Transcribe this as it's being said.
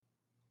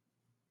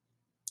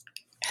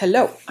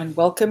Hello, and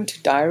welcome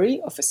to Diary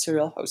of a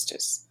Serial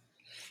Hostess.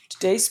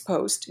 Today's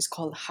post is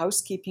called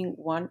Housekeeping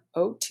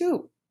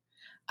 102.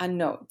 And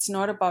no, it's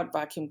not about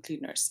vacuum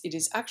cleaners, it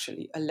is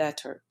actually a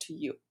letter to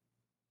you.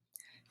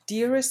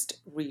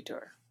 Dearest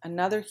reader,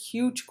 another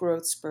huge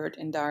growth spurt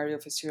in Diary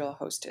of a Serial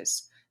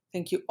Hostess.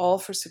 Thank you all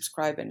for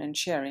subscribing and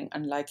sharing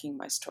and liking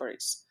my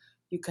stories.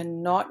 You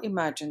cannot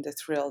imagine the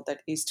thrill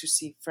that is to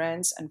see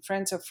friends and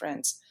friends of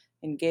friends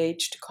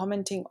engaged,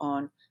 commenting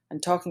on,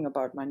 and talking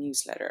about my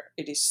newsletter.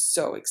 It is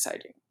so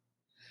exciting.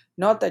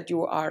 Not that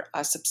you are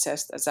as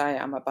obsessed as I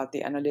am about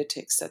the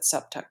analytics that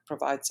Substack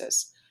provides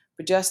us,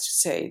 but just to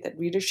say that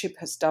readership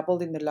has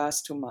doubled in the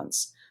last 2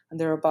 months, and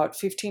there are about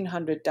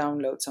 1,500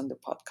 downloads on the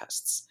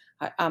podcasts.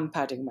 I am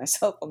patting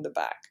myself on the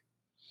back.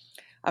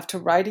 After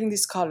writing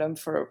this column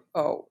for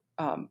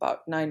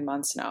about 9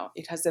 months now,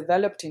 it has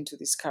developed into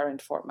this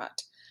current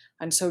format.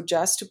 And so,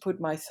 just to put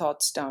my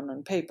thoughts down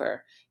on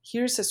paper,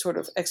 here's a sort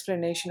of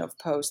explanation of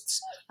posts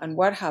and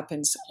what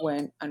happens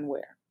when and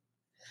where.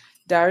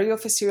 Diary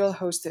of a Serial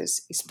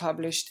Hostess is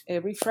published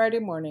every Friday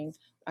morning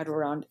at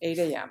around 8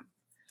 a.m.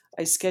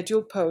 I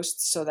schedule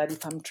posts so that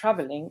if I'm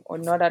traveling or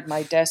not at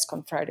my desk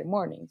on Friday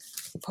morning,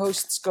 the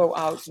posts go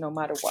out no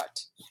matter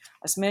what.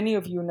 As many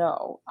of you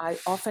know, I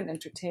often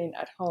entertain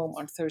at home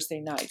on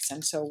Thursday nights,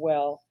 and so,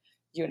 well,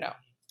 you know.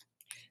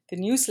 The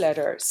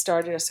newsletter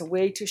started as a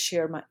way to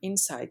share my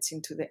insights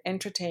into the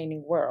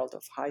entertaining world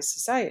of high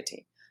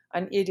society,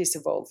 and it is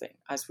evolving,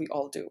 as we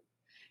all do.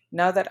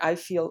 Now that I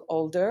feel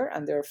older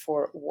and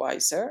therefore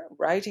wiser,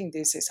 writing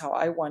this is how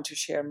I want to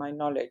share my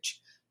knowledge,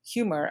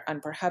 humor,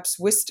 and perhaps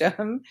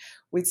wisdom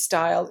with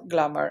style,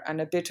 glamour, and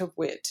a bit of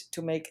wit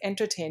to make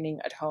entertaining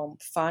at home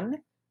fun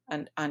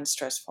and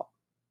unstressful.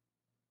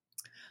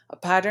 A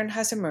pattern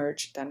has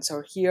emerged, and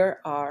so here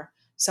are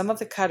some of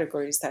the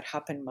categories that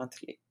happen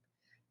monthly.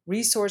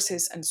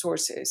 Resources and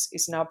Sources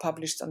is now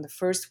published on the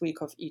first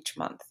week of each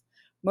month,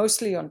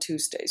 mostly on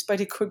Tuesdays, but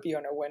it could be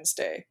on a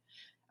Wednesday.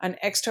 An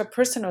extra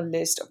personal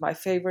list of my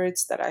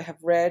favorites that I have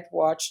read,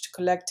 watched,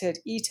 collected,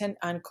 eaten,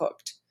 and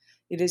cooked.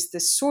 It is the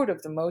sort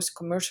of the most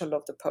commercial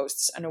of the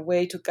posts and a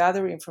way to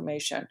gather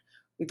information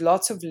with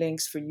lots of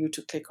links for you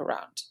to click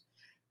around.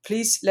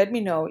 Please let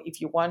me know if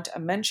you want a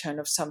mention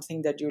of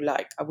something that you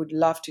like. I would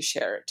love to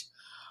share it.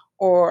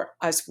 Or,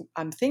 as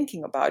I'm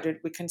thinking about it,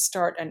 we can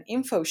start an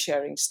info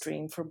sharing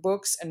stream for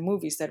books and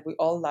movies that we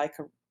all like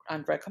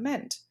and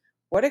recommend.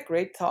 What a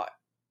great thought!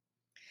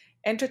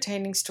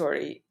 Entertaining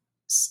stories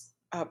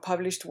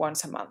published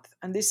once a month.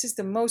 And this is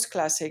the most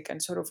classic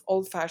and sort of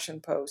old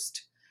fashioned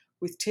post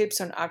with tips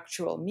on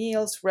actual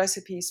meals,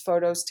 recipes,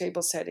 photos,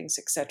 table settings,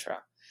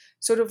 etc.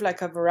 Sort of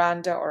like a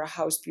veranda or a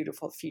house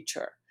beautiful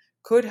feature.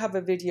 Could have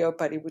a video,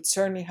 but it would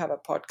certainly have a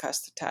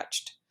podcast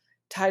attached.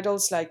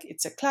 Titles like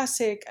It's a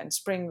Classic and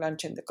Spring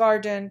Lunch in the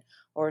Garden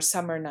or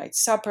Summer Night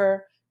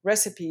Supper,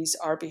 recipes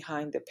are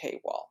behind the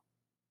paywall.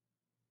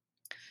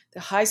 The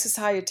high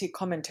society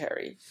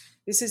commentary.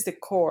 This is the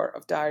core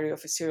of Diary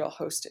of a Serial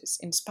Hostess,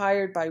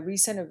 inspired by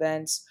recent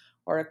events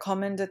or a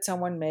comment that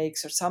someone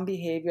makes or some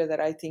behavior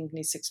that I think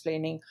needs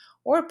explaining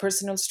or a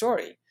personal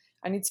story.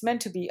 And it's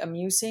meant to be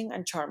amusing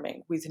and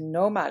charming with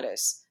no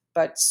malice,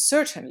 but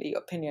certainly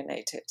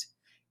opinionated.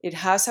 It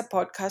has a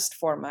podcast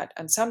format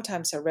and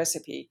sometimes a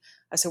recipe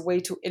as a way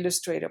to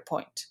illustrate a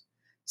point.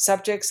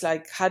 Subjects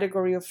like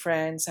category of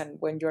friends and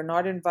when you're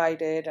not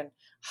invited and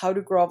how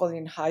to grovel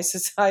in high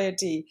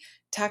society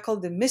tackle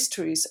the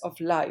mysteries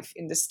of life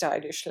in the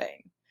stylish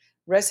lane.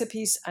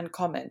 Recipes and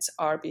comments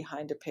are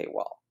behind a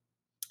paywall.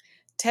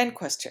 10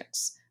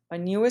 questions. My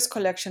newest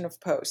collection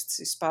of posts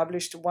is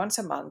published once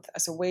a month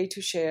as a way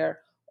to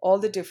share all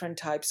the different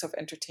types of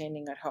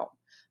entertaining at home.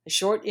 A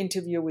short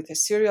interview with a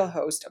serial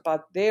host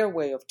about their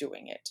way of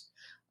doing it.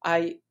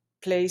 I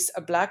place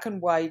a black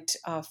and white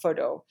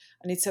photo,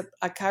 and it's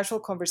a casual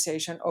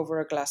conversation over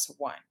a glass of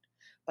wine.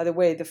 By the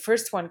way, the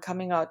first one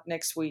coming out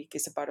next week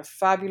is about a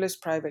fabulous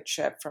private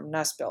chef from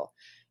Nashville,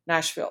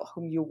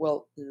 whom you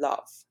will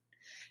love.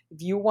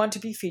 If you want to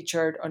be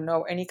featured or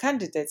know any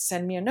candidates,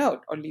 send me a note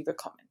or leave a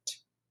comment.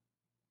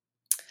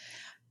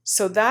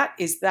 So that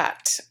is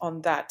that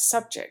on that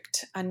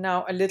subject. And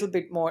now a little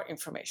bit more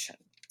information.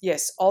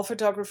 Yes, all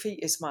photography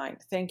is mine.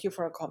 Thank you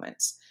for your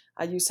comments.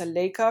 I use a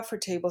Leica for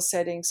table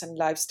settings and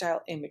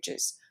lifestyle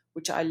images,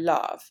 which I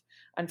love,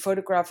 and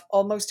photograph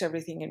almost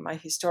everything in my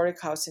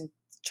historic house in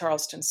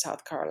Charleston,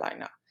 South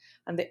Carolina,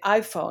 and the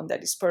iPhone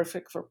that is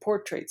perfect for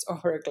portraits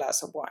over a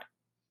glass of wine.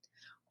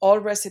 All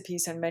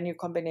recipes and menu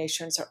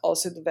combinations are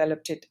also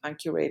developed and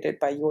curated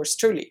by yours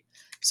truly.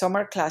 Some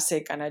are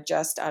classic and I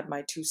just add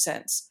my 2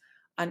 cents,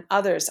 and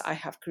others I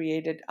have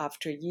created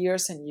after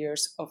years and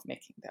years of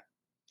making them.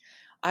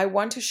 I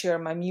want to share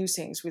my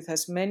musings with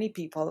as many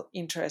people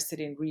interested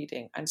in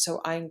reading, and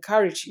so I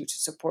encourage you to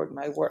support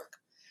my work.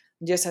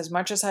 Just as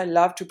much as I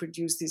love to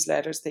produce these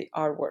letters, they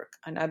are work,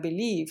 and I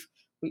believe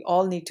we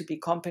all need to be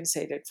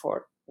compensated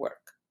for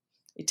work.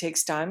 It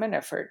takes time and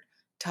effort,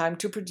 time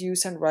to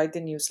produce and write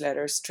the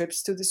newsletters,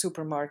 trips to the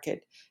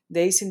supermarket,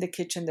 days in the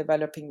kitchen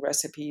developing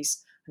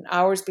recipes, and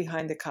hours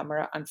behind the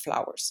camera and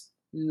flowers.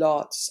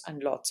 Lots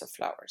and lots of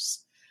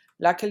flowers.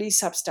 Luckily,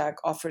 Substack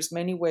offers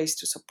many ways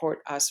to support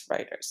us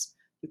writers.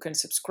 You can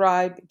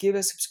subscribe, give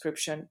a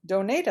subscription,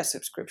 donate a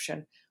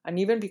subscription, and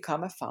even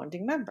become a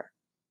founding member.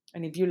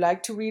 And if you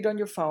like to read on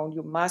your phone,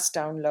 you must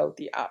download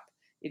the app.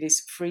 It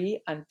is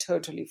free and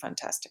totally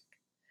fantastic.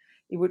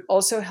 It would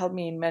also help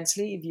me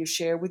immensely if you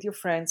share with your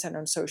friends and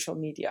on social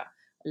media,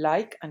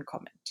 like and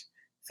comment.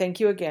 Thank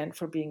you again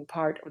for being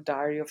part of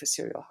Diary of a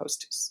Serial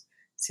Hostess.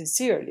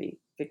 Sincerely,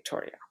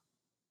 Victoria.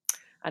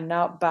 And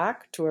now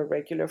back to a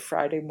regular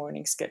Friday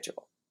morning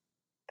schedule.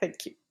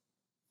 Thank you.